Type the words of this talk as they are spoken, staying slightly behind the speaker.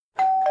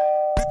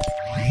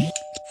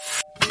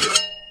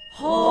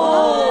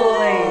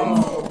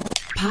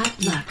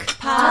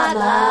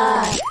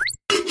la.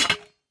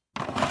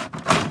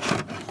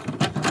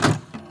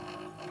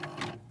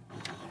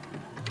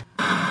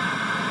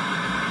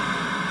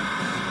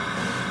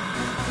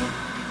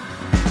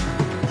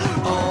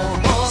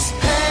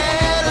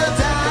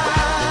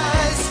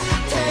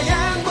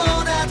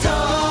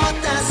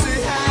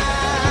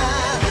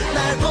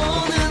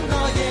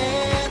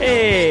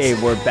 Hey,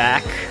 we're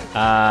back.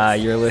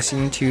 You're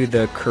listening to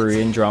the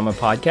Korean Drama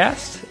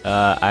Podcast.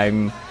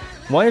 I'm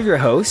one of your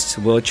hosts,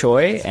 Will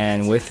Choi,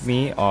 and with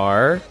me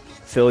are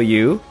Phil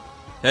Yu.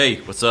 Hey,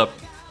 what's up?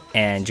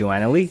 And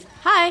Joanna Lee.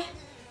 Hi.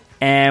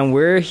 And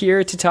we're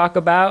here to talk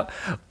about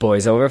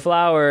Boys Over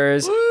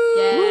Flowers. Woo!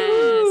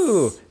 Yes.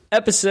 Woo!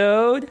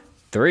 Episode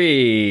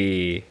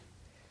 3.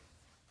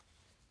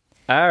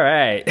 All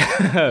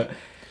right.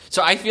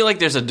 So I feel like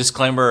there's a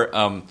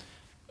disclaimer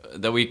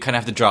that we kind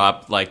of have to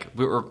drop. Like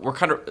we're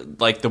kind of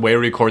like the way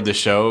we record the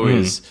show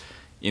is,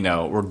 you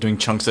know, we're doing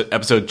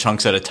episode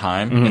chunks at a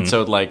time, and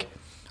so like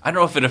I don't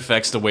know if it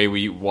affects the way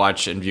we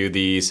watch and view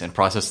these and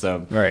process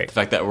them. Right. The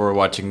fact that we're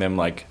watching them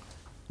like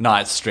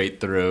not straight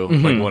through,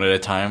 like one at a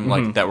time,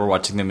 like that we're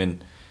watching them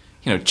in,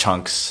 you know,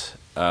 chunks,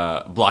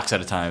 blocks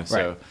at a time.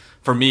 So Right.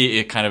 for me,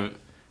 it kind of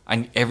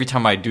every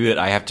time I do it,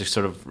 I have to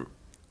sort of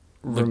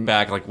look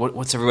back, like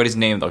what's everybody's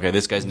name? Okay,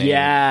 this guy's name.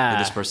 Yeah.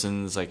 This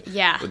person's like.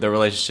 Yeah. With their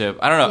relationship.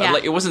 I don't know. Yeah.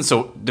 Like it wasn't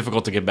so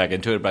difficult to get back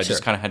into it, but I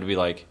just kind of had to be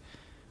like,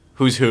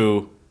 who's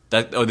who?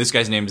 This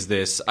guy's name is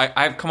this.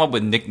 I've come up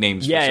with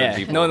nicknames for certain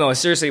people. No,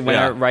 seriously, when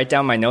I Yeah. write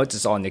down my notes,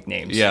 it's all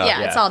nicknames.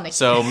 Yeah. It's all nicknames.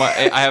 So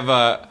I have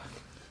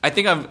I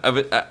think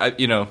I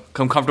you know,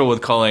 come comfortable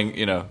with calling,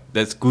 you know,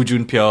 that's Gu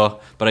Junpyo,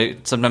 but I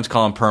sometimes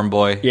call him Perm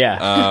Boy.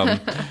 Yeah.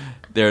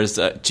 There's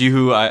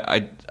Jihu.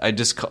 I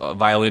just call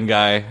Violin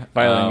Guy.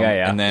 Violin Guy,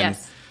 yeah. And then.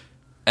 Yes.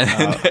 And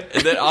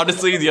then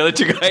honestly, the other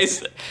two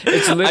guys,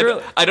 It's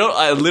literally I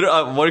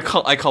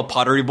call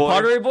Pottery Boy.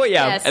 Pottery Boy,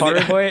 yeah. Yes.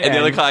 Pottery Boy. And the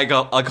other guy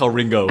I call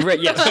Ringo. Right,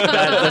 yes,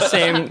 that's the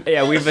same.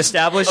 Yeah, we've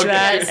established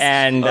that, Yes.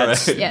 and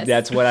that's All right. Yes.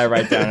 that's what I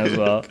write down as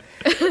well.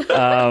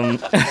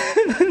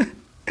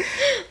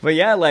 But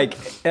yeah, like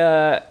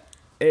the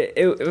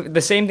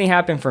same thing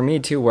happened for me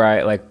too, where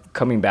I like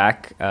coming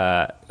back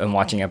and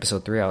watching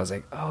episode 3. I was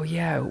like, oh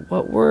yeah,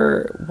 what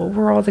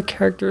were all the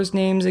characters'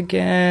 names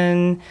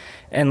again?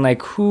 And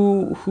like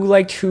who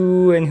liked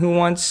who and who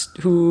wants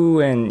who,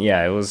 and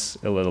yeah, it was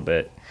a little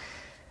bit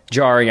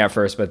jarring at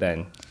first, but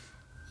then.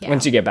 Yeah.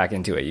 Once you get back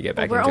into it, you get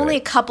back We're into it. only a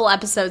couple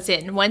episodes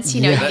in. Once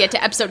you get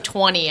to episode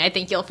 20, I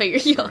think you'll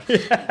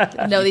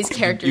know these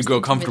characters. You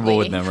go comfortable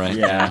with intimately.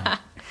 them, right? Yeah.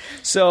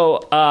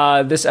 So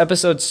this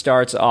episode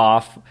starts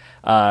off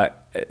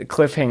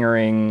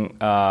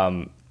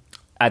cliffhangering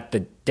at the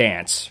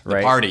dance,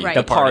 right? party. Right.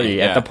 The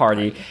party, at the Yeah.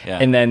 party. Yeah.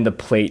 And then the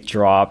plate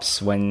drops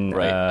when...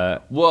 Right.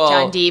 Well,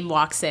 John Deeb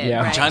walks in.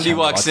 Yeah. Right? John D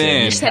walks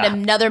in. Just had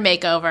another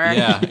makeover.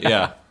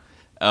 Yeah.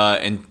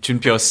 And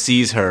Junpyo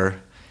sees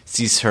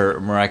her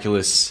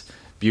miraculous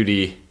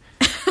beauty,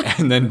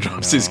 and then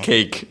drops his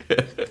cake.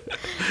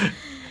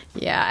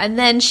 Yeah, and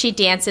then she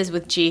dances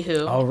with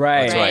Jihu. Oh,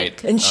 right. That's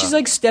right. And she's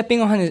like stepping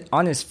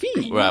on his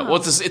feet. Right. Well,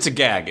 it's a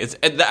gag.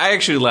 I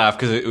actually laughed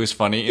because it was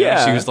funny. You know?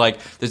 Yeah. She was like,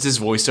 "There's this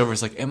voiceover.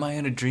 It's like, am I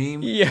in a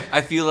dream? Yeah.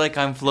 I feel like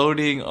I'm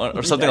floating,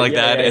 or something Yeah, like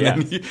yeah, that." yeah,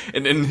 And then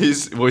and then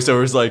his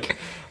voiceover is like,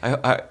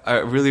 "I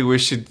really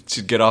wish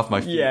she'd get off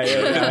my feet." Yeah.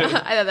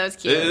 I thought that was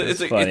cute.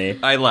 It's funny.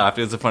 I laughed.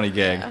 It's a funny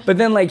gag. But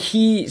then, like,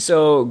 Gu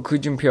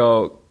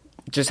Junpyo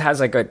just has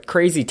like a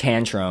crazy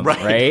tantrum,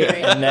 right?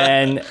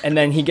 And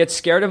then he gets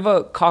scared of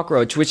a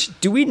cockroach. Which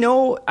do we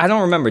know? I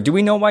don't remember. Do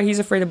we know why he's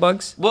afraid of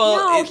bugs? Well,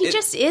 No, he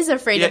just is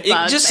afraid of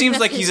bugs. It just I seems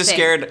think like that's he's his thing.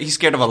 scared. He's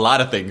scared of a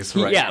lot of things,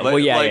 right? Yeah, well,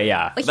 yeah.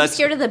 Like he's That's-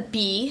 scared of the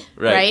bee,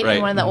 Right, right? right.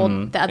 In one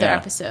of the other Yeah.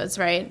 episodes,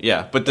 right?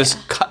 Yeah, but this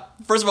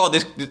first of all,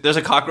 there's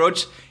a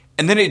cockroach,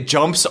 and then it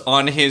jumps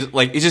on his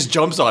it just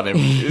jumps on him,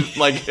 it's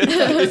like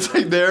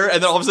there,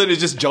 and then all of a sudden it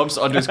just jumps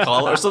onto his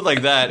collar or something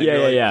like that. And Yeah,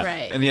 you're like- yeah.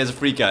 Right. And he has a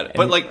freak out.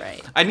 But Right.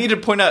 I need to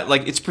point out,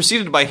 it's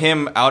preceded by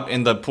him out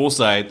in the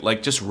poolside,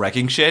 just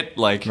wrecking shit,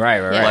 Right.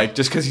 like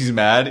just because he's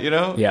mad, you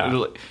know? Yeah.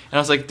 And I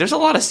was like, there's a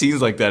lot of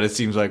scenes like that. It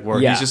seems like where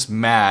Yeah. he's just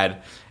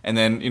mad, and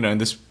then in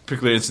this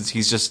particular instance,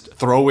 he's just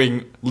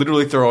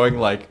literally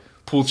throwing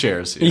pool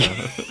chairs. You know?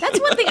 That's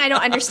one thing I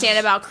don't understand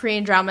about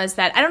Korean dramas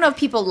that I don't know if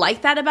people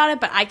like that about it,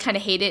 but I kind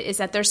of hate it, is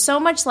that there's so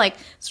much sort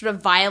of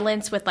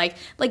violence with like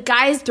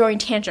guys throwing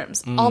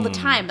tantrums all the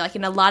time. Like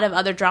in a lot of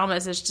other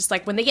dramas, it's just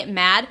like when they get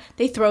mad,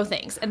 they throw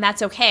things and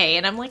that's okay.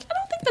 And I'm like, I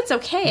don't think that's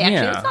okay. Actually,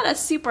 Yeah. it's not a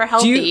super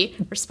healthy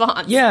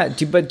response. Yeah,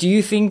 but do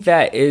you think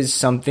that is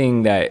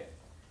something that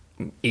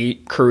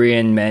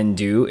Korean men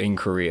do in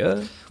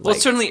Korea? Well,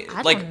 certainly,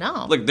 I don't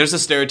know. there's a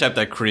stereotype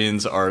that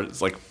Koreans are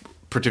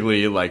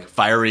particularly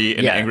fiery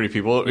and angry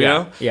people, you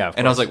know? Yeah, of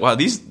and I was course. like, wow,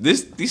 this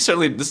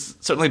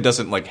certainly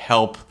doesn't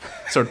help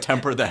sort of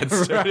temper that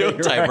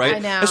stereotype, right? I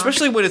know.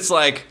 Especially when it's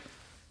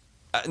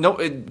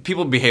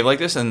people behave like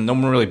this and no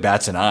one really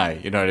bats an eye,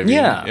 you know what I mean?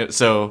 Yeah.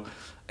 So,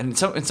 and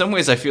in some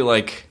ways, I feel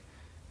like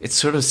it's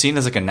sort of seen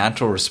as a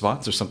natural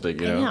response or something,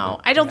 you know?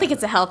 No, I don't think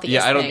it's a healthy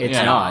Yeah, I don't- thing. It's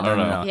Yeah, not. I don't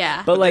No. know.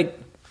 Yeah. But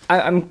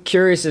I'm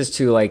curious as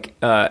to like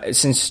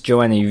since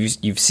Joanna,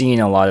 you've seen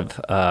a lot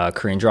of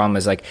Korean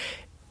dramas. Like,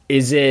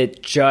 is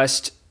it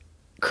just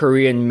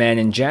Korean men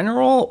in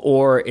general,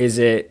 or is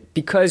it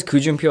because Koo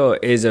Jun-pyo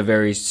is a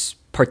very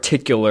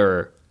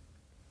particular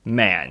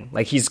man?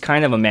 Like, he's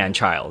kind of a man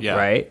child,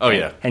 right? Oh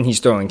yeah, and he's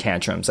throwing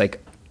tantrums.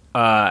 Like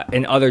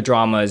in other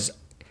dramas,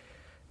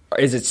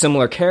 is it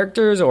similar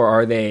characters,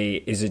 or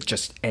is it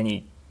just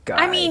any guy?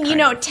 I mean,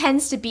 it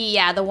tends to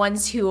be, the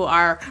ones who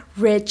are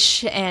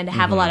rich and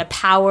have a lot of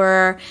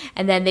power,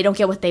 and then they don't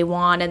get what they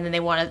want, and then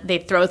they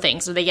throw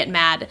things, or they get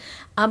mad.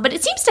 But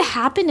it seems to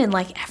happen in,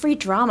 like, every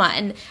drama,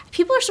 and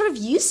people are sort of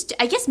used to,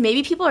 I guess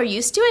maybe people are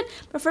used to it,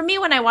 but for me,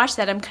 when I watch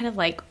that, I'm kind of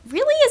like,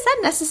 really? Is that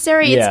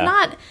necessary? Yeah. It's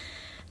not,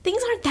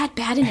 things aren't that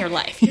bad in your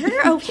life.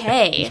 You're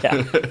okay.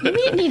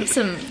 Maybe you need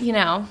some,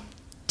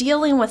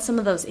 dealing with some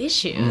of those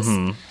issues.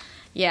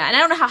 Yeah, and I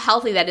don't know how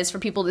healthy that is for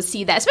people to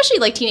see that, especially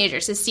like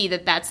teenagers, to see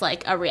that that's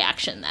like a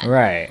reaction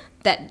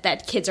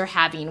that kids are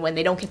having when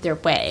they don't get their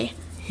way.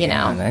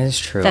 Yeah, that is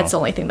true. That's the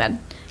only thing that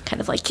kind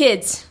of like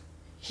kids.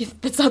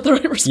 That's not the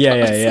right response.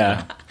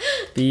 Yeah.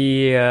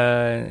 Be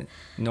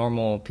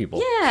normal people.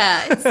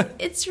 Yeah,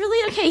 it's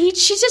really okay.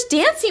 She's just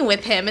dancing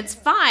with him. It's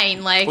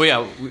fine. Like, well,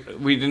 yeah,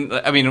 we didn't.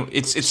 I mean,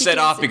 it's set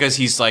off because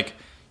he's like.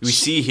 We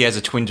see he has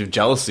a twinge of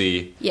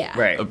jealousy,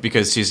 right?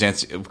 Because he's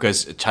dancing.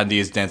 Because Chandi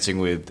is dancing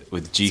with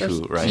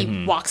Jihu, right?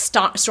 He walks,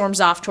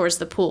 storms off towards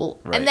the pool,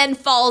 and then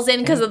falls in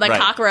because of the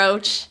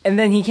cockroach. And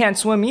then he can't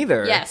swim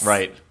either. Yes,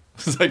 right.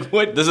 It's like,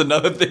 what? There's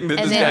another thing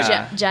that. And then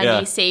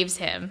Chandi saves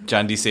him.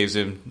 Chandi saves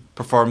him.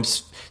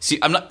 Performs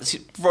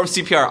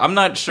CPR. I'm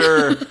not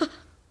sure.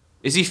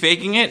 Is he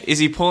faking it? Is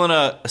he pulling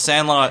a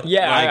Sandlot?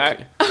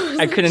 Yeah,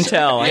 I couldn't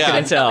tell. I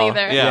couldn't tell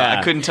either. Yeah,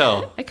 I couldn't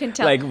tell.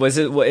 Like, was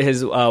it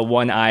his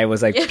one eye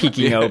was like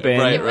peeking open?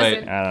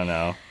 Right. I don't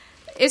know.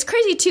 It's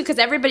crazy too because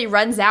everybody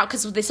runs out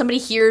because somebody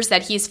hears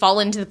that he's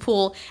fallen into the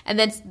pool, and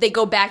then they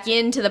go back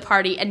into the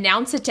party,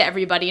 announce it to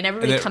everybody, and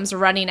everybody comes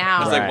running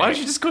out. I was like, why don't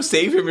you just go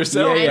save him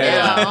yourself? I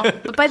know.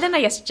 But by then, I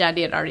guess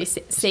Chandi had already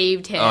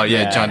saved him. Oh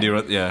yeah,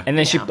 Chandi. Yeah, and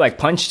then she like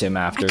punched him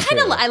after.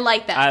 I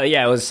like that.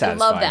 Yeah, it was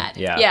satisfying. I love that.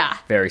 Yeah,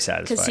 very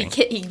satisfying.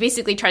 Because he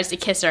basically tries to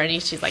kiss her,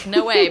 and she's like,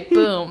 "No way!"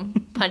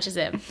 Boom, punches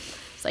him.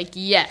 It's like,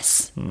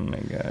 yes. Oh my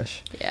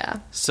gosh. Yeah.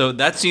 So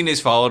that scene is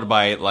followed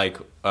by like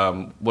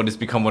what has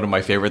become one of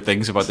my favorite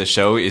things about the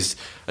show is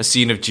a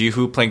scene of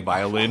Jihu playing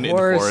violin in the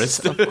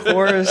forest. Of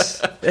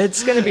course.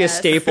 It's going to be a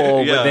staple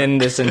within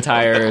this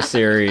entire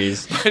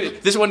series.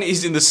 This one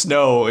he's in the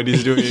snow and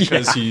he's doing it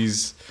because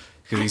he's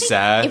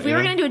sad. If we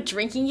were going to do a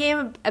drinking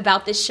game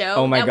about this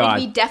show, that would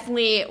be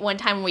definitely one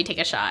time when we take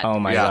a shot. Oh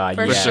my God.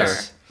 For sure.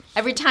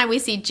 Every time we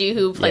see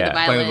Jihu play the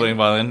violin. Playing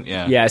violin,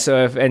 yeah. Yeah,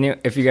 so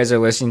if you guys are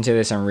listening to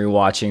this and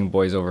rewatching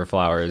Boys Over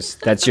Flowers,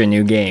 that's your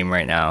new game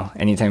right now.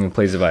 Anytime he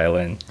plays the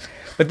violin.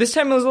 But this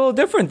time it was a little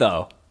different,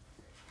 though.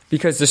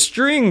 Because the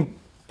string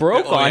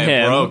broke on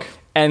him.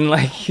 And,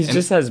 like, he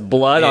just has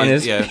blood on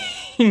his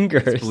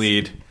fingers.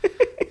 Bleed.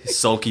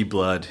 Sulky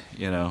blood,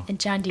 And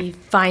Chandi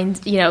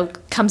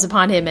comes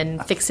upon him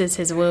and fixes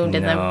his wound.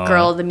 And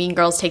the mean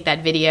girls take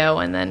that video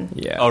and then...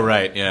 Yeah. Oh,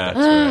 right, yeah.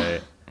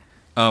 That's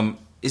right.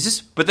 Is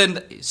this? But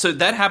then, so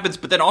that happens.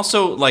 But then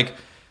also, like,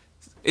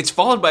 it's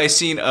followed by a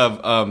scene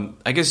of,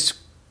 I guess,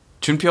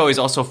 Junpyo is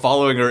also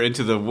following her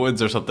into the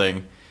woods or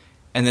something,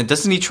 and then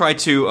doesn't he try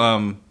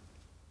to?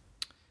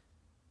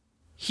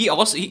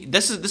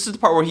 This is the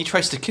part where he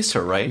tries to kiss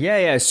her, right?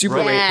 Yeah, super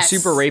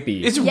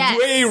rapey. It's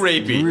way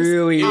rapey.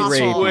 Really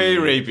rapey. Way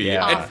rapey.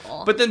 Yeah.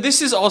 But then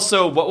this is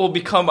also what will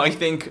become, I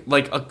think,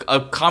 like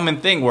a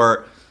common thing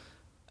where,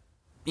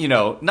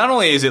 not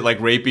only is it like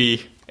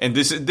rapey. And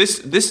this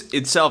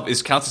itself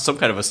counts as some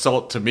kind of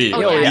assault to me.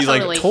 He's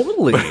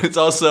totally. But it's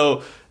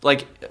also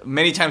like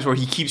many times where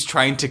he keeps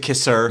trying to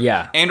kiss her,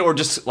 and or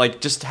just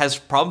has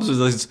problems with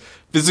his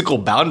physical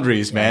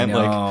boundaries, man.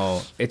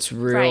 Like it's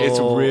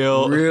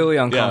real, really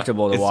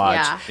uncomfortable to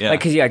watch. Yeah.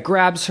 Like, because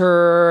grabs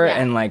her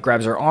and like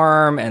grabs her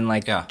arm and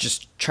like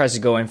just tries to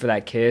go in for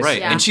that kiss, right?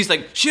 Yeah. And she's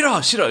like, "Shiro."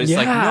 It's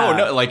like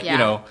no, like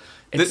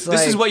This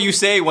is what you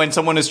say when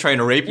someone is trying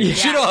to rape you.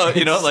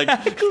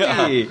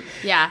 Exactly.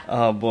 Yeah.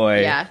 Oh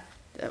boy. Yeah.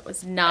 That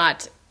was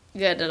not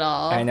good at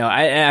all. I know.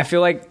 I feel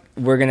like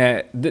we're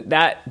gonna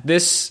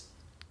this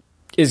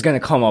is gonna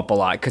come up a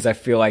lot because I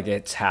feel like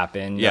it's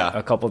happened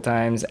a couple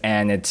times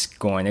and it's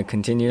going to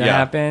continue to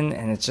happen,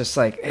 and it's just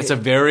like it's a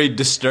very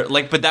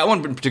but that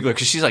one in particular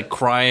because she's like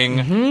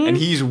crying and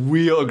he's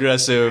real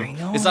aggressive. I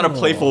know. It's not a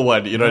playful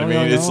one, you know what I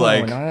mean? It's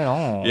like not at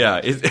all. Yeah.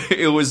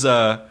 It was.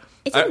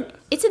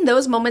 It's in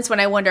those moments when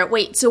I wonder,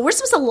 wait, so we're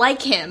supposed to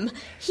like him.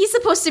 He's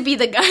supposed to be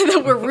the guy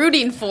that we're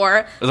rooting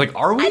for. I was like,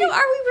 are we? Are we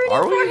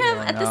rooting for him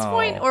at this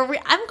point? Or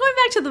I'm going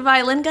back to the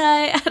violin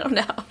guy. I don't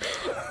know.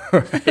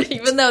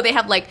 Even though they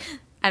have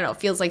it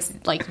feels like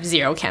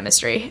zero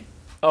chemistry.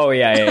 Oh,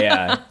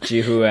 yeah.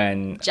 Jihu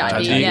and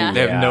Chandi,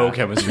 they have no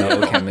chemistry.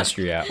 No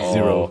chemistry at all.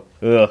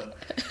 Zero.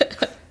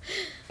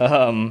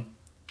 Ugh.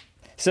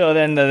 So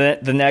then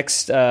the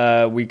next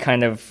scene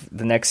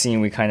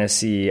we kind of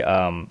see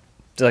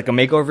like a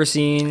makeover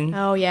scene.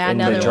 Oh yeah, in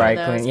another the dry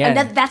one of those. clean.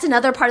 Yeah. And that's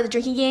another part of the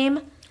drinking game.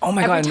 Oh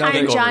my Every god! time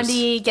another John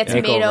D gets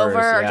made Makeovers,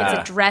 over or yeah.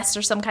 gets a dress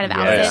or some kind of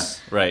Yes.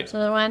 outfit. Right. That's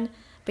another one.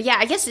 But yeah,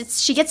 I guess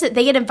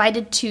they get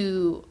invited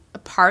to a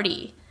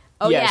party.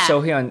 Oh yeah.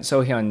 Sohyun's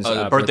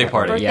birthday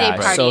party. Birthday yeah.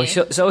 party.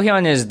 So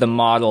Sohyun is the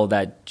model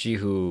that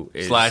Jihu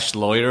is /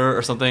 loiter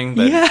or something.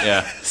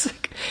 Yeah.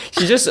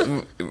 She just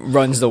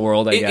runs the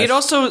world. I guess. It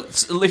also,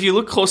 if you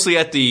look closely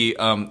at the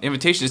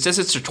invitation, it says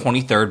it's her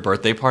 23rd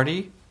birthday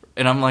party,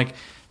 and I'm like,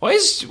 why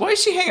is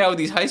she hanging out with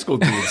these high school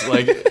kids?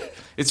 Like,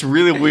 it's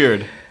really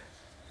weird.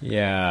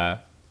 Yeah.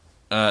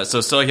 So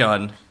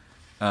Sohyun,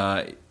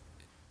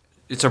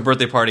 it's her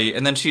birthday party,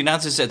 and then she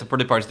announces at the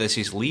birthday party that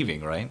she's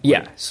leaving, right?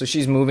 Yeah. So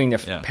she's moving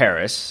to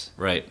Paris.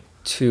 Right.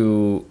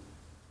 To,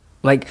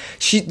 like,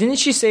 didn't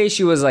she say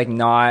she was like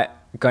not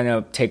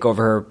gonna take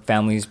over her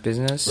family's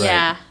business?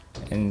 Yeah.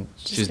 And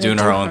she's doing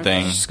her own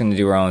thing. She's gonna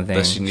do her own thing.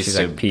 But she needs she's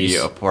to like, be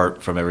peace.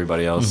 apart from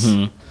everybody else.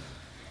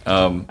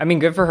 I mean,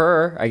 good for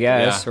her, I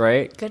guess, Yeah.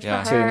 right? Good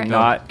Yeah. for her. To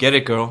not. Get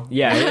it, girl.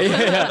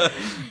 Yeah.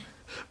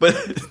 But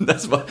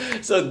that's why.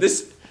 So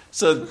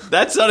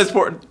that's not as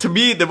important to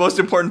me. The most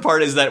important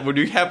part is that when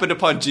you happen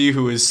upon G,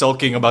 who is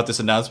sulking about this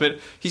announcement,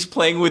 he's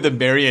playing with a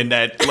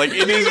marionette, like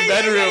in his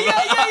bedroom.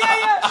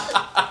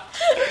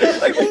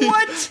 Like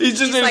what? He's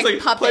just like like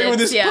playing with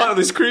this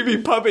this creepy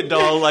puppet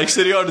doll, like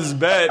sitting on his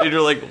bed, and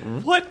you're like,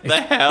 what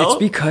the hell? It's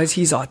because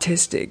he's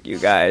autistic, you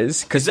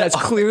guys. Because that's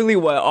clearly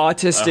what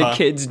autistic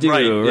kids do,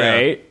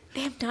 right?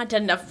 They have not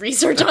done enough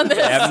research on this.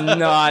 They have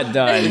not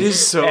done. It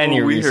is so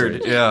any weird.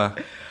 research. Yeah.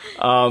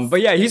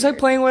 But yeah, he's like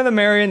playing with a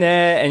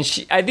marionette,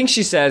 and I think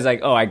she says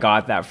like, "Oh, I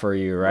got that for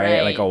you,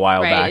 right? Like a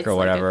while back or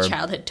whatever." Like a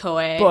childhood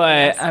toy.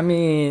 But I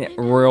mean,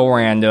 real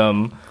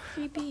random.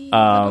 Creepy.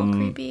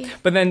 Creepy.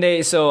 But then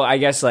I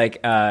guess like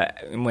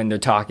when they're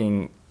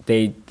talking,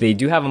 they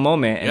do have a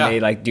moment and they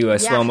like do a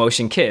slow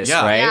motion kiss,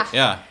 right?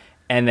 Yeah.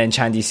 And then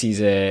Chandi sees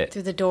it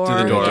Through the door.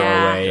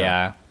 doorway,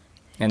 yeah.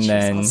 And She's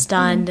then all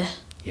stunned.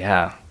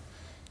 yeah,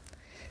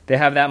 they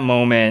have that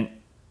moment.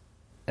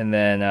 And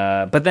then,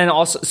 but then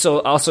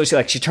also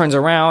she turns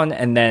around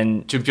and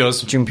then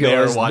Junpyo's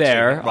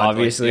there,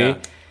 obviously, yeah.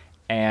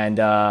 and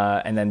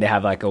then they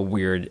have like a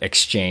weird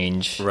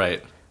exchange,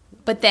 Right.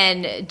 But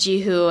then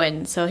Jihu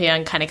and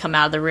Sohyun kind of come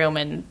out of the room,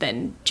 and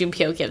then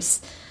Junpyo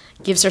gives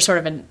her sort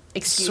of an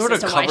excuse Sort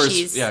as of to why covers-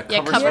 she's yeah,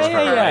 covers covers for for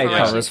her. her. Yeah, for he why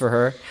covers for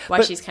her. Why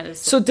But- she's kind of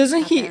So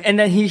doesn't out he? there. And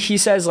then he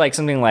says like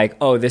something like,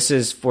 "Oh, this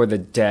is for the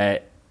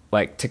debt,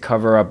 like to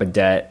cover up a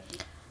debt."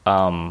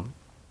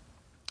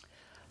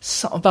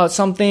 About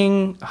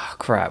something. Oh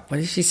crap! What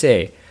did she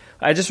say?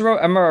 I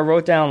remember I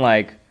wrote down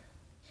like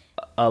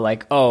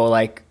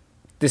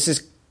this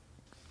is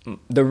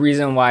the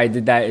reason why I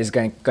did that is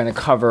going to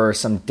cover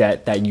some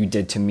debt that you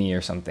did to me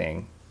or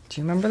something. Do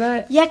you remember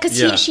that? Yeah, because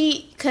Yeah.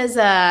 she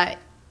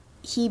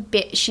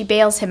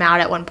bails him out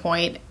at one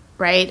point,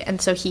 right?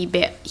 And so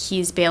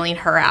he's bailing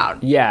her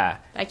out. Yeah.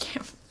 I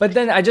can't. But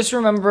then I just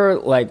remember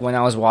like when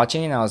I was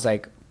watching and I was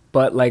like,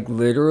 but like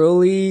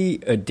literally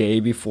a day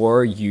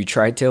before you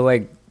tried to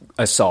like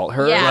assault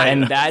her, Yeah.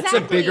 and that's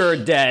Exactly. a bigger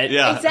debt.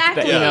 Yeah.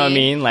 Exactly. You know what I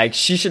mean? Like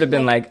she should have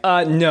been like,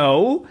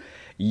 no,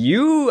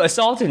 you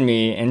assaulted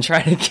me and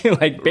tried to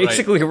like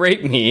basically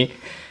rape me.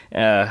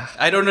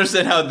 I don't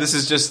understand how this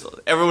is just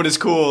everyone is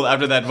cool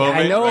after that moment.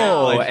 I know,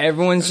 right? Like,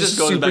 everyone's it just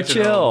goes super back to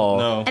chill. normal.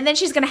 No. And then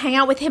she's gonna hang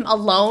out with him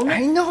alone. I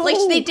know. Like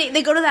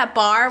they go to that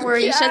bar where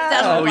he shuts down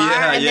the Oh, bar.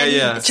 yeah, and yeah, then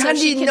yeah. so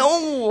she Chandi, can-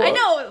 no. I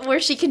know, where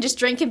she can just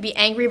drink and be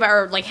angry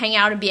or like hang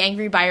out and be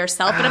angry by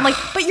herself. But I'm like,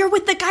 but you're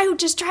with the guy who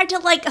just tried to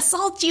like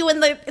assault you in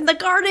the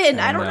garden.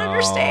 I don't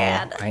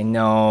understand. I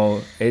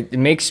know. It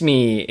drives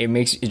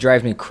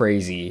me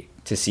crazy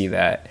to see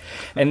that.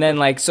 And then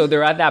like so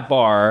they're at that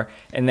bar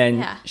and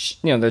then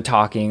Yeah. they're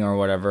talking or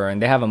whatever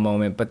and they have a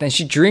moment, but then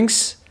she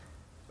drinks.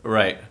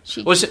 Right.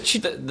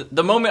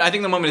 The moment, I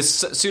think the moment is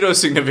pseudo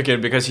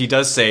significant because he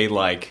does say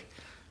like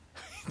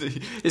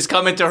his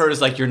comment to her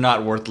is like, "You're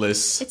not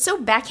worthless." It's so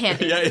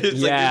backhanded. Yeah, it's like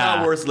you're Yeah.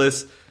 not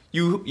worthless.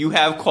 You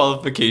have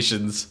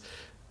qualifications.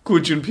 Koo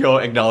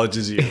Junpyo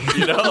acknowledges you.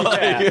 You know,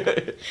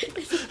 like,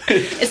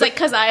 It's like,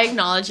 because I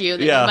acknowledge you,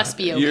 that Yeah, you must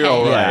be okay. you're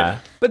all right. Yeah.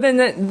 But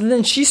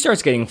then she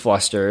starts getting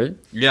flustered.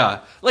 yeah,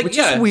 like Which is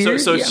yeah.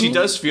 weird. So Yeah, I she mean-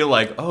 does feel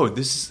like, oh,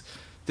 this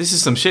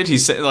is some shit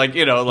he's saying. Like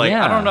like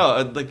Yeah. I don't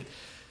know, like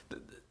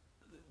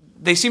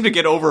they seem to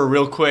get over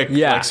real quick.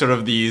 Yeah. Like sort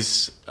of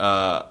these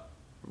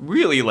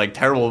really like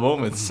terrible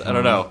moments. I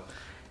don't know.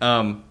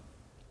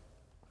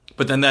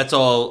 But then that's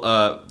all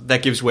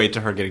that gives way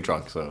to her getting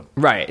drunk. So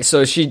Right.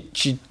 So she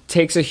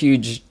takes a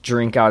huge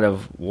drink out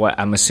of what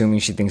I'm assuming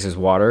she thinks is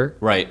water.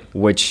 right,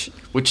 Which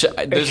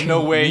there's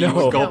no way you No.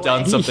 would gulp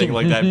down something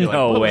like that. And be like,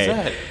 no what way. was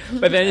that?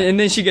 But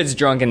then she gets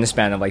drunk in the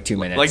span of like 2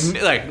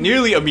 minutes. Like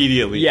nearly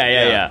immediately.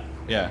 Yeah.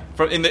 Yeah.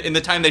 From in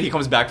the time that he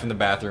comes back from the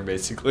bathroom,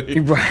 basically.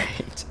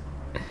 Right.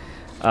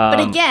 But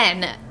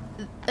again,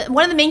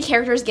 one of the main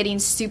characters getting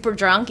super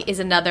drunk is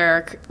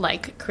another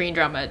like Korean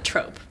drama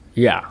trope.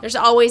 Yeah. There's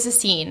always a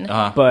scene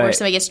Uh-huh. where But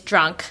somebody gets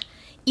drunk,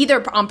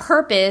 either on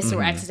purpose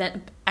or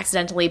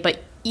accidentally,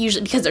 but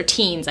usually because they're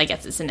teens, I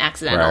guess it's an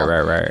accidental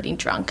Right. getting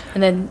drunk,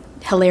 and then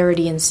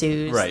hilarity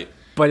ensues. Right.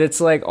 But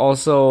it's like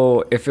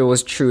also, if it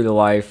was true to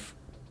life,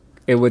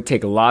 it would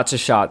take lots of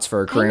shots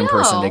for a Korean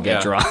person to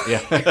get drunk. Yeah.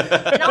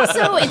 And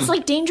also, it's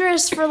like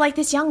dangerous for like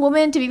this young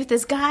woman to be with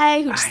this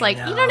guy who just like,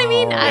 you know what I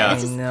mean? Yeah.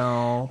 It's just,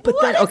 No. But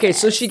then, okay,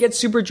 so she gets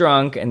super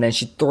drunk and then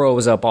she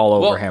throws up all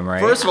over him, right?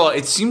 First of all,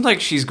 it seemed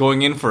like she's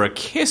going in for a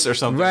kiss or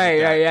something.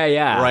 Right, like that,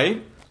 yeah.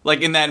 Right?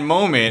 Like in that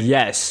moment.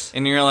 Yes.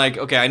 And you're like,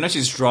 okay, I know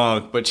she's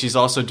drunk, but she's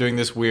also doing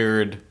this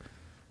weird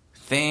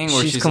thing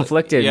where She's she's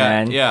conflicted, yeah,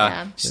 man.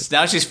 Yeah.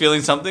 Now she's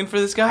feeling something for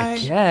this guy.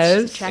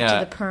 Yes. attracted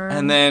to the perm.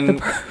 And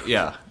then,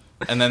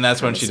 and then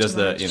that's when she does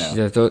the, you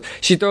know.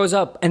 She throws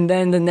up, and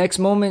then the next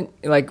moment,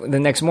 like the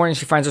next morning,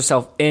 she finds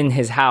herself in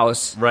his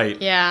house. Right.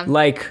 yeah.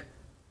 Like,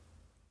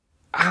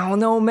 I don't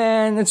know,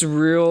 man. It's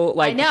real.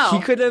 Like, I know. he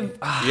could have.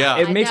 Yeah.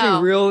 It I makes me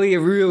know. really,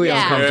 really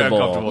Yeah. uncomfortable.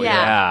 Very uncomfortable,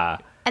 Yeah.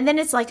 And then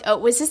it's like, oh,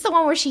 was this the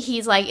one where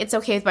he's like, it's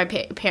okay with my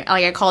like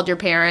I called your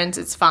parents,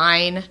 it's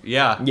fine.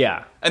 Yeah.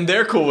 Yeah. And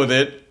they're cool with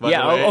it. By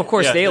Yeah, the way. of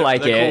course they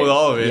like they're it. cool with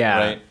all of it. Yeah.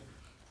 Right.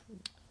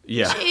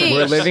 Yeah.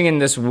 We're living in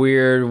this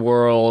weird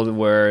world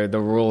where the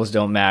rules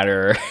don't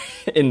matter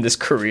in this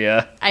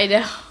Korea. I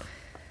know.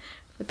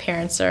 The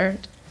parents are,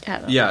 I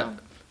don't Yeah. know.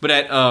 But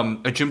at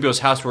Junpyo's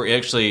house, where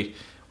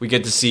we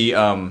get to see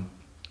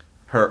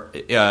her.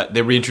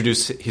 They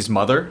reintroduce his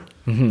mother,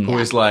 who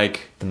is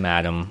like The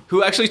madam.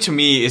 who actually to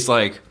me is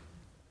like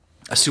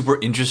a super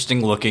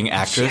interesting looking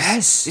actress.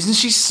 Yes. Isn't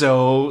she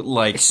so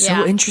like So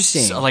Yeah.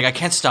 interesting. so, like I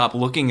can't stop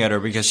looking at her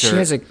because She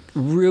has a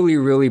really,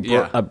 really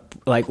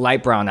like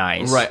light brown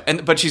eyes.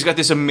 right, but she's got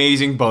this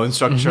amazing bone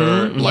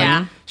structure. Like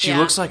Yeah. she Yeah.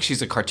 looks like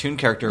she's a cartoon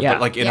character, Yeah.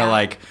 but like in Yeah. a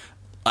like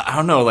I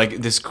don't know,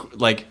 like this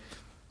like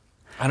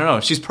I don't know.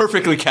 She's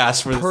perfectly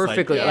cast for this.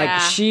 Perfectly. Yeah.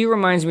 Like she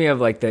reminds me of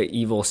like the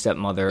evil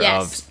stepmother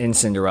Yes. of in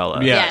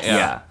Cinderella. Yeah, Yes.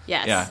 yeah.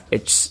 Yes. Yeah.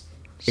 It's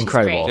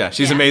incredible. great. Yeah,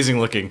 she's Yeah. amazing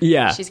looking.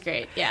 Yeah. She's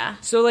great. Yeah.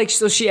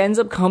 So she ends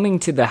up coming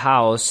to the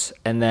house,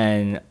 and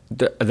then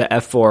the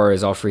F4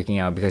 is all freaking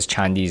out because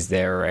Chandi's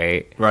there,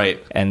 right? Right.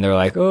 And they're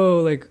like, oh,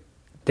 like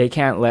they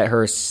can't let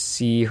her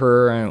see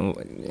her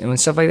and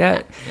stuff like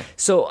that.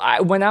 So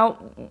I went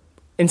out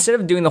instead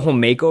of doing the whole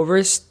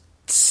makeover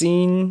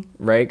scene,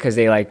 right? Because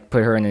they like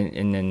put her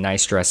in a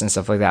nice dress and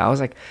stuff like that. I was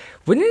like,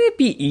 wouldn't it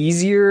be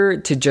easier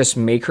to just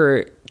make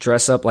her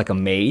dress up like a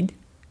maid?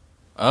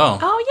 Oh.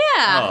 Oh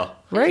yeah. Oh.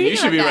 Right? You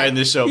should be about that. writing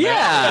this show. Man.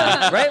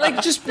 Yeah, right.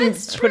 Like just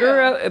put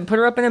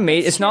her up in a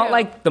maid. It's not true.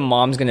 like the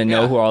mom's gonna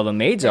know Yeah. who all the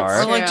maids Or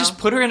are. like True. just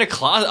put her in a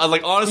closet.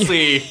 Like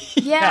honestly,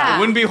 Yeah. it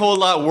wouldn't be a whole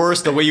lot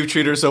worse the way you've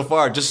treated her so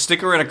far. Just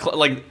stick her in a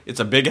like it's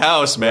a big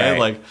house, man. Right.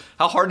 Like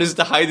how hard is it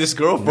to hide this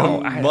girl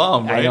from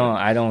mom? Right?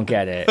 I don't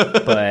get it.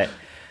 But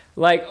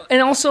like,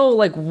 and also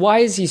like, why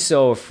is he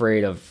so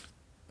afraid of?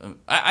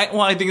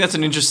 I think that's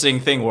an interesting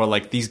thing where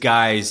like these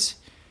guys,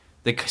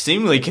 they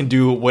seemingly can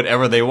do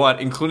whatever they want,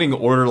 including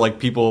order like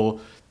people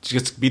to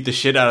just beat the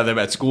shit out of them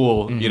at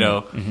school, you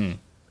know.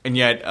 And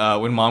yet,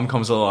 when mom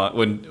comes along,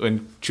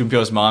 when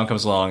Junpyo's mom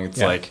comes along, it's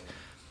like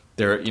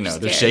they're they're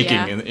Scared, shaking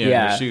yeah. in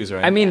their shoes,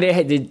 right? I mean,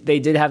 they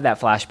did have that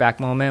flashback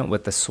moment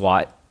with the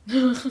SWAT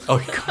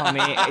oh,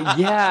 coming.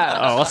 Yeah,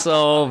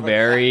 also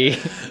very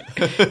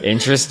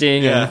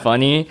interesting Yeah. and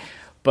funny.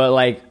 But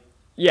like,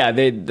 yeah,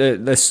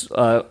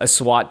 a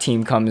SWAT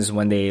team comes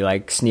when they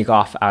like sneak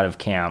off out of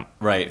camp.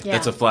 right. Yeah.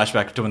 That's a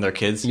flashback to when they're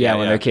kids. Yeah,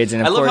 when they're kids,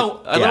 and of I love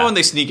course- I love when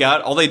they sneak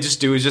out. All they just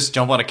do is just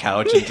jump on a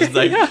couch and just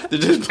like they're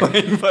just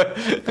playing. But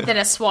But then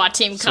a SWAT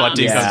team comes SWAT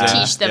team to comes in.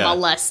 teach them Yeah. a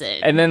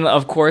lesson. And then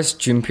of course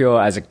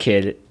Junpyo as a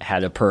kid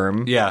had a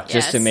perm. Yeah.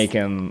 just to Yes. make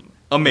him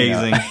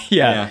amazing.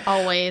 Yeah.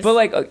 Always. But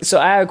like, so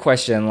I have a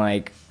question.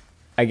 Like,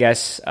 I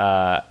guess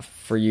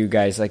for you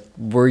guys, like,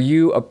 were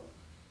you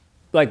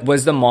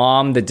was the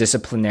mom the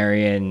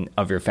disciplinarian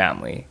of your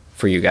family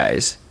for you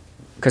guys?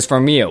 Because for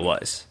me, it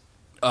was.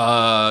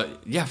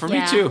 Yeah, for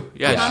me too.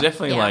 Yeah, Uh-huh. she's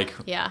definitely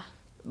yeah.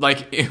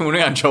 like when we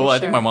got in trouble. I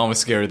think sure. my mom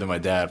was scarier than my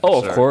dad. For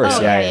Oh, sure. of course.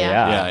 Oh,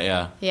 yeah.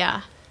 Yeah,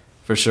 Yeah.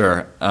 for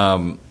sure.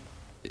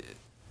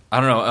 I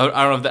don't know.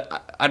 I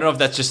don't know if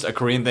that's just a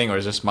Korean thing or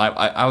is just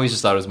I always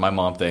just thought it was my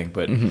mom thing,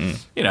 but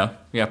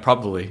yeah,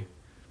 probably.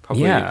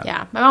 Yeah.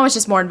 Yeah. My mom was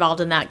just more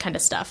involved in that kind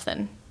of stuff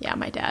than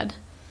my dad.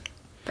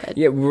 But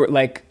Yeah,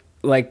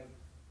 like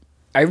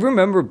I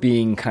remember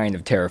being kind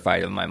of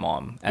terrified of my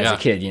mom as Yeah. a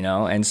kid,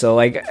 and so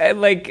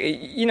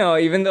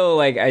even though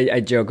like I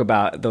joke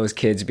about those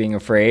kids being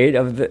afraid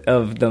of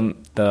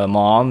the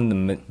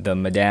mom, the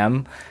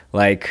madame,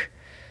 like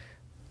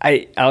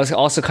I was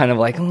also kind of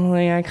like, oh,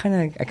 yeah, I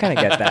kind of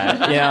get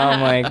that, I'm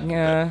like,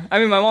 yeah. I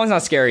mean, my mom's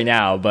not scary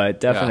now, but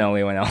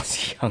definitely when I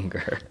was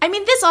younger. I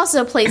mean, this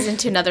also plays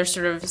into another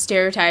sort of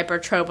stereotype or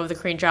trope of the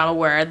Korean drama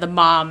where the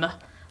mom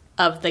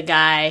of the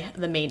guy,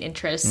 the main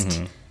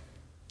interest,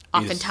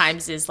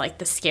 oftentimes is like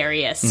the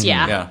scariest.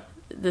 Yeah.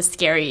 The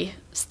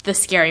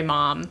scary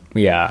mom.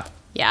 Yeah.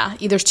 Yeah,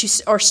 either too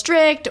or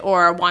strict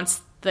or wants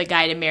the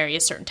guy to marry a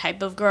certain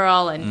type of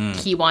girl and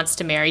he wants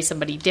to marry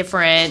somebody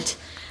different,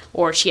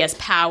 or she has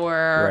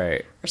power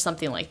Right. or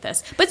something like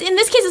this. But in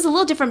this case, it's a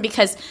little different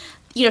because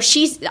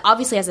she's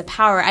obviously has a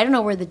power. I don't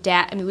know where the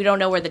dad. I mean, we don't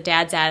know where the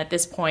dad's at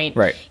this point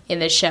in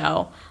the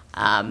show.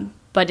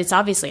 But it's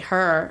obviously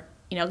her.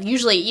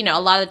 Usually, a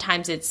lot of the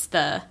times it's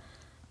the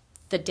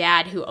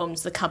dad who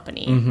owns the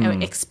company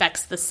and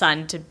expects the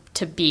son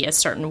to be a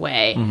certain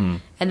way.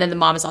 And then the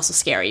mom is also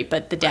scary,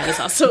 but the dad is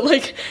also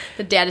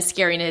the dad is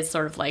scary and is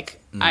sort of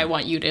I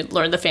want you to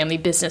learn the family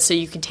business so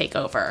you can take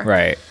over.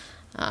 Right.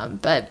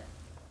 But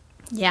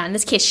yeah, in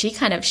this case,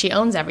 she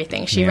owns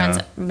everything. She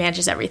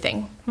manages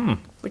everything,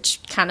 which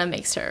kind of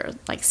makes her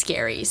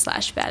scary /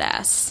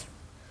 badass.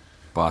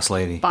 Boss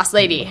lady. Boss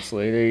lady.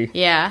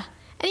 Yeah.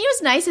 And he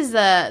was nice as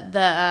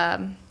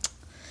the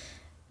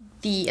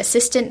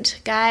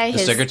assistant guy. The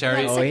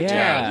secretary? Oh,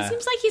 yeah. He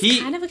seems like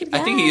he's kind of a good guy.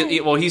 I think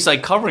he's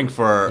covering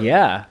for...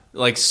 Yeah.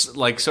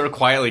 Sort of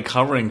quietly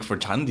covering for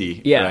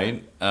Chandi,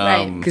 right?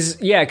 Right. Because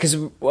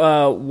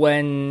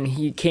when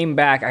he came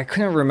back, I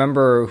couldn't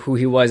remember who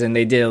he was, and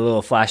they did a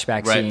little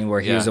flashback scene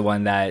where he was the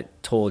one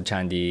that told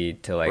Chandi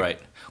to Right.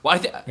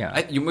 Well,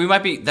 we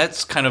might be...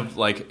 That's kind of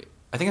I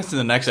think it's in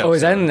the next episode. Oh,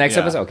 is that in the next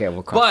episode? Okay,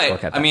 we'll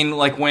cut that. I mean,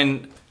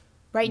 when...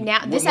 Right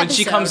now, this when episode,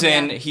 she comes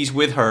in, he's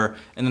with her,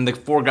 and then the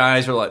four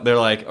guys are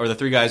or the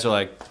three guys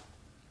are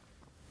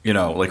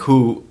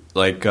who,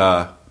 when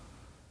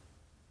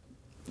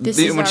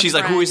she's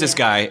like, who is this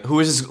guy? Who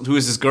is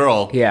this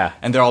girl? Yeah.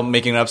 And they're all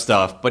making up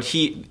stuff. But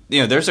he,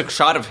 there's a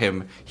shot of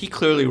him. He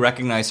clearly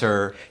recognized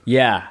her.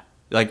 Yeah.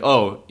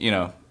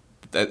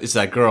 It's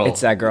that girl. It's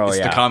that girl, It's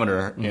yeah. the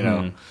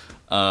commoner,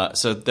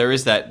 so there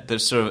is that,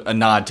 there's sort of a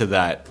nod to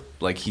that.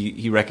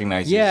 He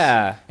recognizes.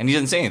 Yeah. And he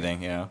doesn't say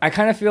anything, I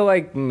kind of feel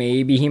like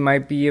maybe he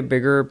might be a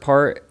bigger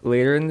part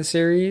later in the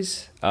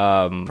series.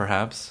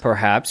 Perhaps.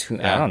 I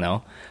don't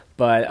know.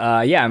 But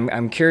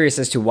I'm curious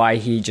as to why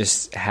he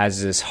just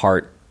has this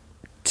heart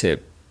to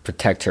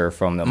protect her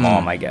from the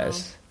mom, I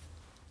guess.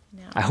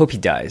 No. I hope he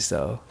dies,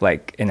 though,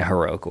 in a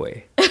heroic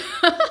way.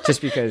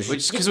 Just because...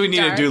 Because we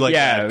need to do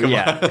that.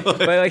 On.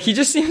 But he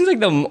just seems like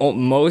the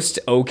most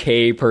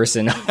okay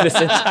person of this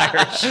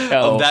entire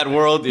show. Of that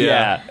world,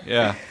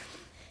 yeah.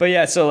 But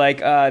yeah, so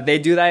they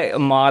do that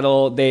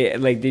model. They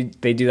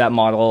do that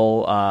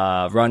model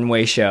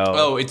runway show.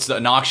 Oh, it's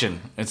an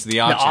auction. It's the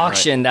auction. The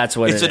auction. Right? That's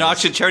what it's an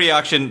auction. Charity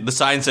auction. The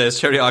sign says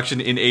charity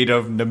auction in aid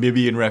of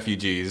Namibian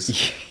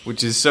refugees,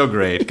 which is so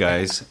great,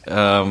 guys.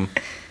 So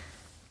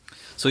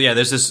yeah,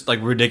 there's this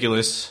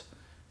ridiculous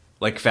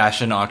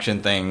fashion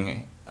auction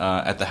thing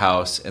at the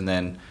house, and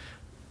then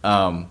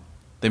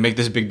they make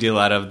this big deal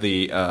out of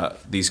these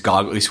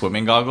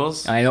swimming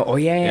goggles. I know. Oh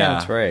yeah,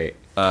 that's right.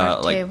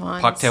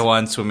 Pak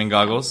Taewon swimming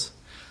goggles,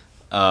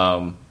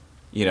 and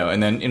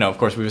then of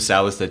course we've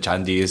established that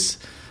Chandi is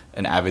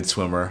an avid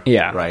swimmer,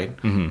 right?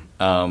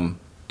 And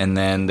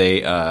then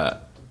they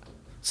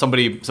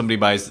somebody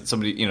buys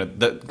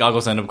the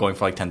goggles end up going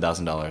for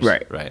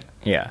 $10,000, right?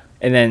 Yeah,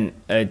 and then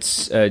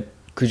it's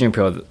Koo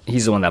Jin-pyo,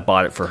 he's the one that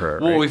bought it for her.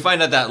 Well, right? we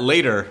find out that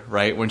later,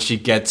 right, when she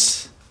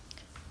gets.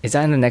 Is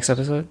that in the next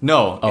episode?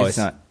 No, it's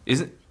not.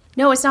 Isn't.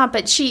 No, it's not.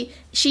 But she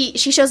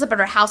shows up at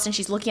her house and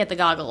she's looking at the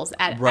goggles.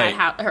 At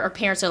how her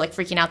parents are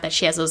freaking out that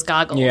she has those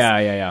goggles.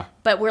 Yeah.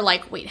 But we're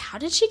wait, how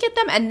did she get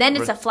them? And then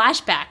it's a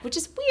flashback, which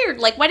is weird.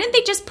 Why didn't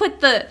they just put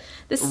the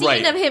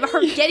scene of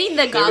her getting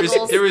the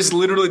goggles?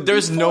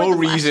 There's no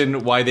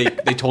reason why they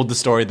told the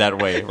story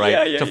that way,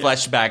 right? To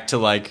flash back to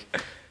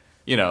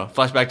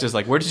flashback to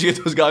where did you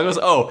get those goggles?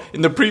 Oh,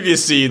 in the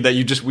previous scene that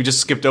we just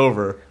skipped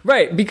over.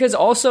 Right, because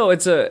also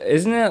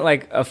isn't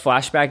it a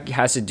flashback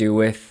has to do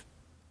with.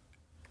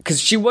 Because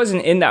she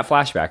wasn't in that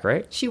flashback,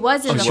 right? She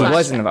was in the flashback. She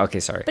was in the... Okay,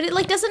 sorry. But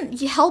it, doesn't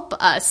help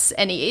us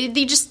any.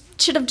 They just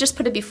should have just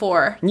put it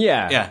before.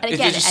 Yeah. And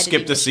again, they just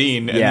skipped the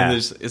scene. And then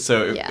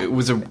it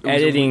was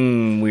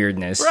editing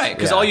weirdness. Right,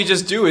 because all you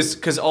just do is...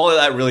 Because all of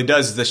that really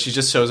does is that she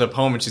just shows up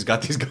home and she's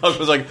got these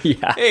goggles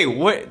hey,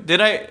 what...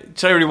 Should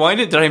I rewind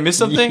it? Did I miss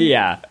something?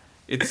 Yeah.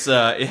 It's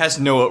it has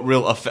no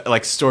real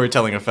effect,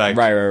 storytelling effect.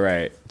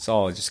 Right. It's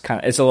all just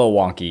kind of... It's a little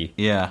wonky.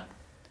 Yeah.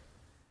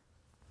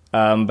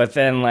 But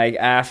then,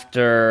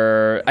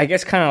 after, I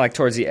guess kind of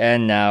towards the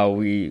end now,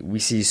 we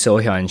see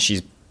Sohyun.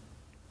 She's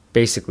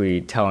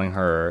basically telling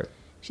her...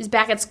 She's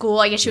back at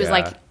school. I guess she was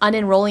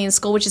unenrolling in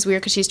school, which is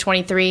weird because she's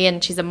 23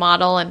 and she's a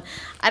model. And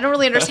I don't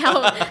really understand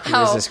how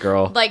Who is this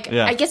girl? I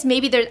guess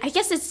I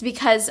guess it's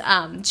because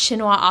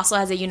Shinhwa also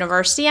has a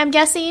university, I'm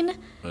guessing.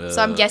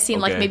 So I'm guessing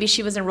maybe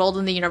she was enrolled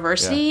in the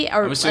university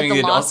or at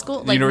the law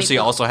school. The university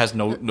also has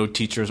no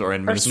teachers or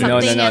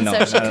administrators. No.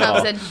 So she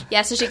comes in.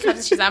 Yeah, so she comes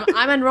and she's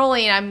I'm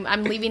enrolling.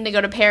 I'm leaving to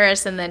go to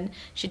Paris. And then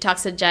she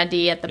talks to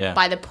Jandi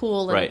by the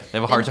pool. And they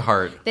have a heart to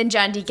heart. Then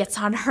Jandi gets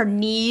on her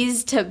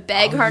knees to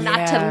beg her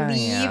not to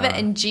leave.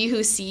 And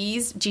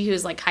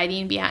Jiho's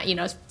hiding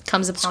behind,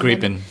 comes upon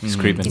him. He's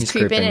creeping. He's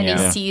creeping and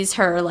he sees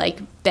her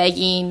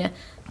begging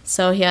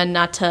Sohyun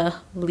not to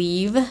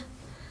leave.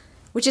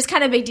 which is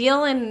kind of a big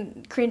deal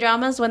in Korean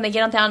dramas when they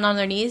get down on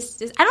their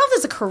knees. I don't know if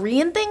it's a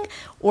Korean thing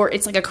or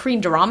it's like a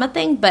Korean drama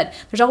thing, but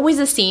there's always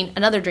a scene,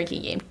 another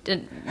drinking game,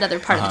 another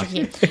part of the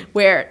drinking game,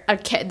 where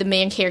the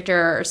main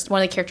character or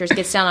one of the characters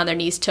gets down on their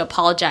knees to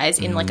apologize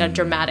in like a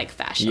dramatic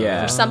fashion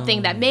for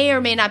something that may or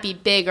may not be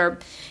big or,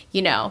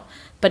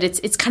 but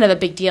it's kind of a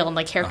big deal, and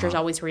like characters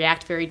always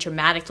react very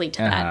dramatically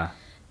to that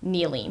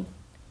kneeling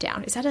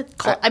down. Is that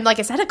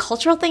is that a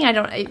cultural thing? I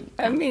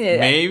mean,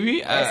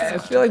 maybe. I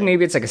feel like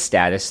maybe it's like a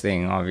status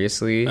thing,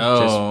 obviously.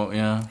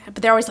 Yeah. But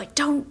they're always like,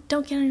 don't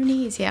get on your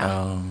knees.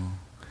 Yeah.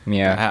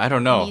 Yeah. I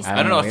don't know. Knees.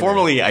 I don't know. either.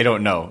 Formally, I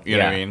don't know. You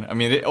know what I mean? I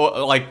mean,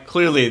 like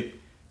clearly,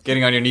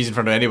 getting on your knees in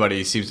front of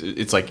anybody seems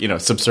it's like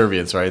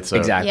subservience, right? So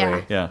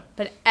Exactly. Yeah.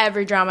 But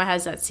every drama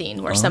has that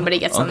scene where somebody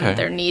gets on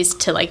their knees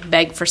to like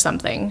beg for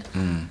something.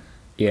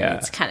 Yeah.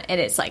 It's kind of, and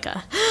it's like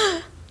a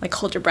like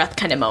hold your breath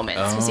kind of moment.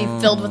 It's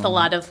filled with a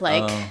lot of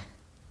like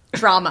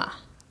drama.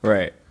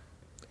 Right.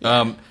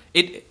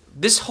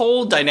 This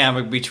whole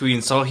dynamic between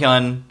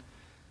Sohyun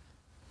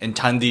and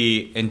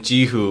Chandi and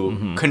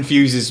Jihu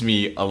confuses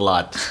me a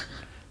lot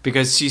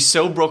because she's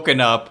so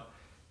broken up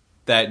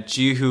that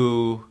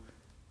Jihu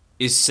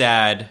is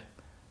sad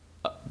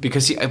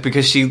because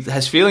she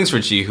has feelings for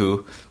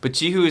Jihu, but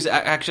Jihu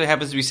actually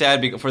happens to be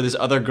sad for this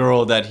other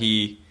girl that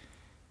he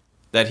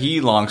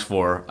longs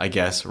for, I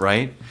guess,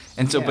 right?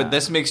 And so, but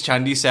this makes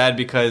Chandi sad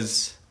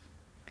because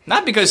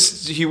not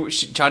because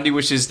Chandi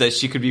wishes that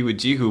she could be with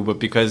Jihu, but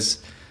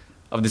because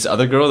of this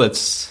other girl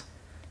that's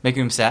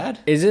making him sad.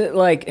 Is it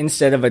like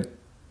instead of a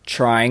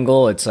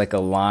triangle, it's like a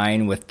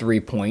line with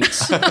 3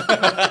 points?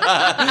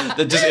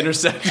 That just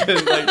intersect.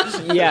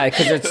 Yeah,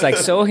 because it's like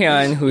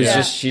Sohyun, who's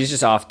she's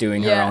just off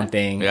doing her own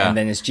thing, and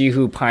then it's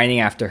Jihu pining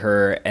after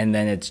her, and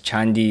then it's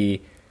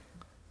Chandi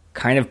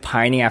kind of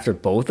pining after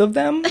both of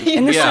them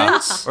in a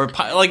sense. Or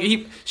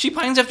she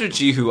pines after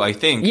Jihu, I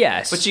think.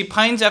 Yes,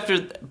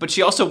 but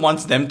she also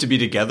wants them to be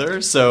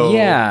together. So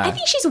I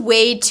think she's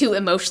way too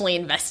emotionally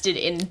invested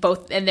in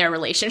their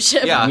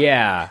relationship.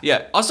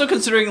 Yeah. Also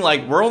considering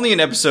like we're only in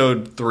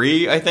episode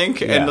 3, I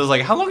think, and I was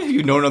like, how long have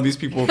you known all these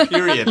people?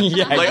 Period.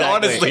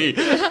 Honestly,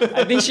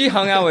 I think she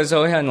hung out with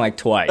Sohyun like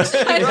twice.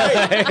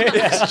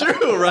 It's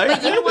true, right?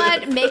 But you know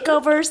what?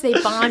 Makeovers, they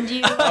bond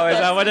you. Oh, is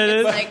that what it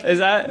is? Like, is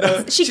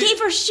that? She gave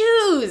her shoes.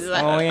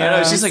 Oh yeah. I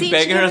know, she's like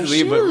begging her to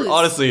leave, but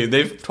honestly,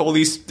 they've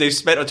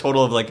spent a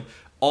total of like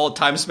all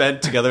time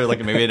spent together,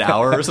 like maybe an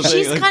hour or something.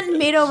 She's gotten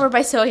made over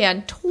by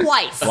Sohyun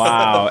twice.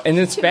 Wow, and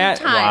it's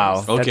bad.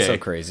 Wow, okay. That's so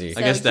crazy.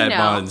 I guess that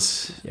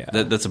bonds.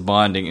 That's a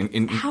bonding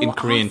in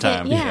Korean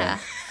time. Yeah.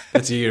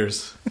 That's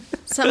years.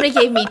 Somebody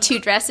gave me 2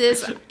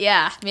 dresses.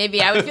 Yeah,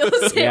 maybe I would feel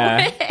the same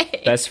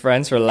way. Best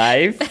friends for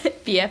life.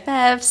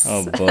 BFFs.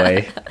 Oh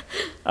boy.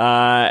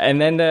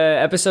 And then the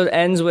episode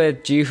ends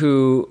with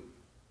Jihu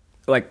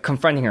like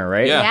confronting her,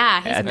 right?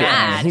 Yeah, he's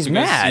mad. He's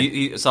mad.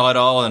 He saw it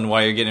all, and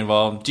why you're getting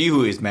involved.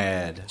 Jihu is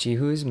mad.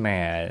 Jihu is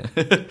mad.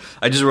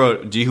 I just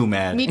wrote Jihu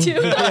mad. Me too.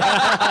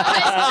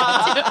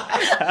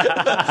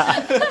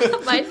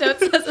 My note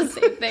says the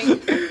same thing.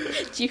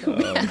 Jihu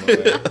mad.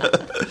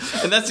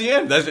 And that's the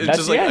end. That's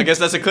just the like end. I guess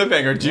that's a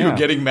cliffhanger. Jihu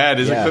getting mad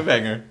is a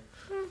cliffhanger.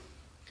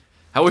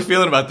 How are we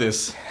feeling about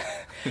this?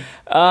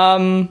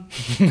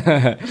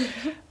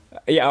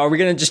 Yeah, are we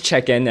gonna just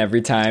check in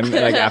every time,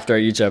 like after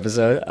each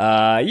episode?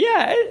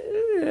 Yeah.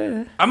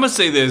 I'm gonna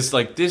say this: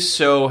 like this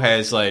show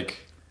has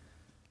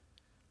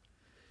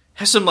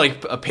some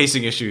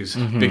pacing issues,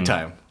 big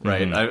time,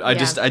 right? I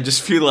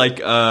just feel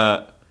like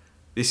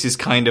this is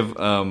kind of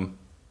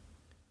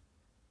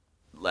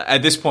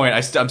at this point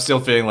I'm still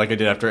feeling like I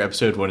did after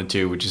episode 1 and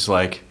 2, which is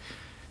like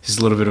this is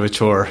a little bit of a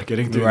chore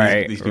getting through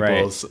these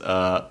people's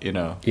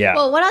Yeah.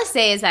 Well, what I'll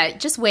say is that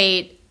just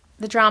wait.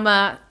 The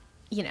drama,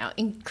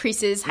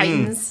 increases,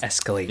 heightens,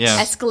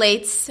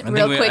 escalates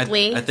real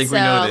quickly. I think so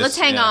we know this. Let's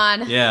hang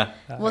on. Yeah.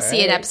 We'll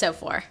see in episode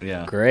 4.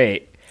 Yeah.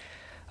 Great.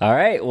 All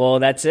right. Well,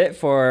 that's it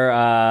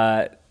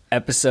for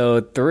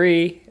episode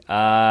 3.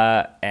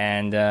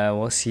 And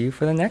we'll see you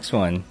for the next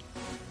one.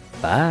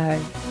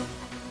 Bye.